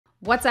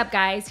What's up,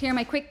 guys? Here are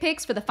my quick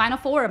picks for the Final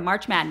Four of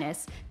March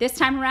Madness. This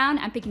time around,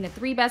 I'm picking the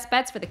 3 best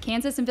bets for the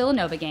Kansas and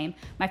Villanova game.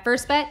 My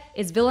first bet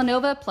is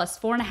Villanova plus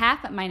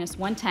 4.5 at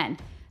 -110.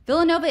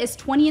 Villanova is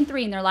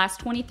 20-3 in their last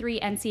 23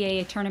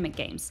 NCAA tournament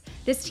games.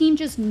 This team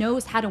just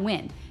knows how to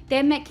win. They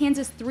have met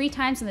Kansas 3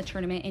 times in the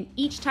tournament, and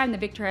each time the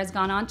victor has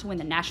gone on to win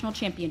the national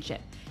championship.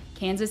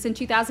 Kansas in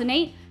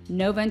 2008,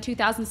 Nova in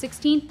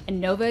 2016,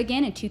 and Nova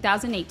again in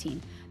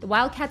 2018. The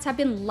Wildcats have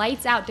been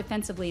lights out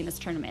defensively in this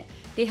tournament.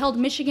 They held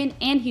Michigan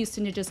and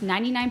Houston to just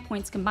 99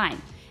 points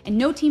combined, and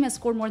no team has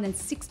scored more than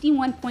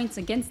 61 points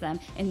against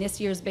them in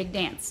this year's Big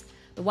Dance.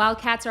 The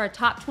Wildcats are a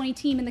top 20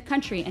 team in the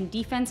country in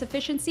defense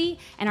efficiency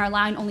and are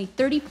allowing only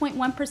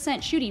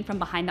 30.1% shooting from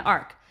behind the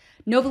arc.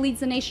 Nova leads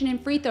the nation in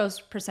free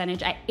throws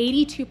percentage at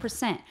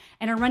 82%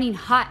 and are running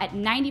hot at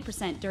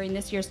 90% during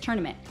this year's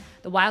tournament.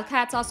 The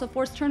Wildcats also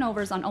forced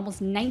turnovers on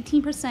almost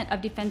 19%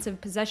 of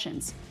defensive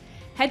possessions.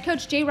 Head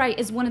coach Jay Wright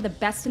is one of the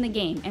best in the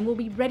game and will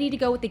be ready to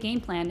go with the game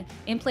plan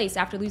in place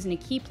after losing a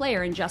key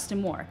player in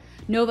Justin Moore.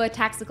 Nova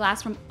attacks the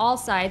glass from all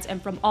sides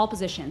and from all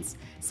positions.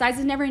 Size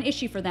is never an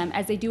issue for them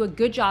as they do a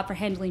good job for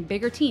handling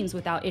bigger teams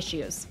without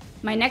issues.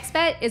 My next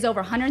bet is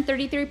over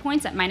 133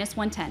 points at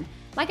 -110.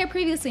 Like I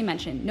previously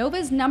mentioned, Nova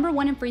is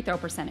 #1 in free throw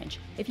percentage.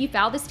 If you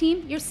foul this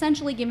team, you're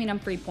essentially giving them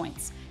free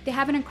points. They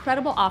have an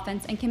incredible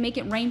offense and can make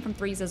it rain from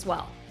threes as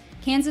well.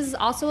 Kansas is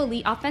also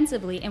elite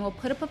offensively and will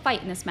put up a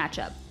fight in this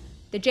matchup.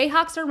 The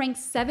Jayhawks are ranked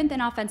 7th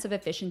in offensive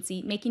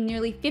efficiency, making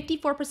nearly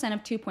 54%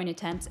 of 2-point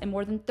attempts and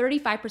more than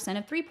 35%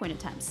 of 3-point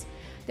attempts.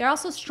 They're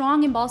also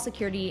strong in ball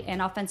security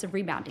and offensive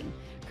rebounding,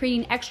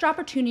 creating extra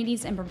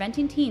opportunities and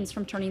preventing teams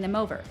from turning them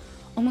over.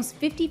 Almost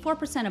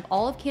 54% of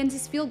all of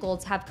Kansas field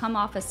goals have come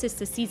off assists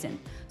this season,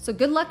 so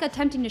good luck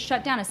attempting to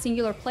shut down a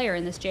singular player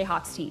in this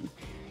Jayhawks team.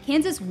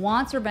 Kansas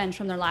wants revenge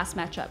from their last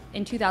matchup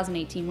in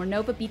 2018 where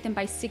Nova beat them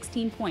by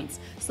 16 points,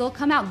 so they'll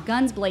come out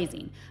guns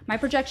blazing. My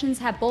projections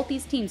have both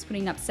these teams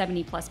putting up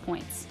 70+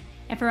 points.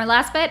 And for my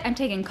last bet, I'm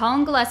taking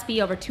Colin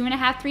Gillespie over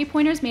 2.5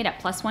 3-pointers made at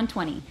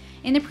 +120.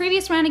 In the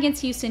previous round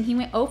against Houston, he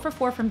went 0 for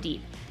 4 from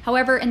deep.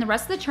 However, in the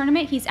rest of the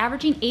tournament, he's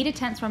averaging 8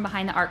 attempts from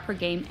behind the arc per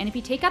game, and if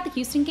you take out the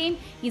Houston game,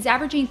 he's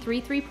averaging 3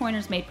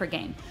 3-pointers made per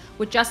game.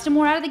 With Justin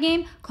Moore out of the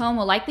game, Colin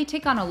will likely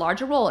take on a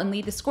larger role and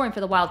lead the scoring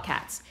for the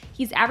Wildcats.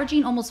 He's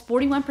averaging almost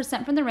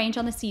 41% from the range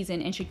on the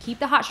season and should keep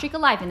the hot streak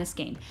alive in this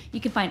game. You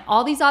can find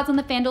all these odds on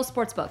the FanDuel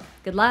Sportsbook.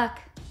 Good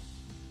luck!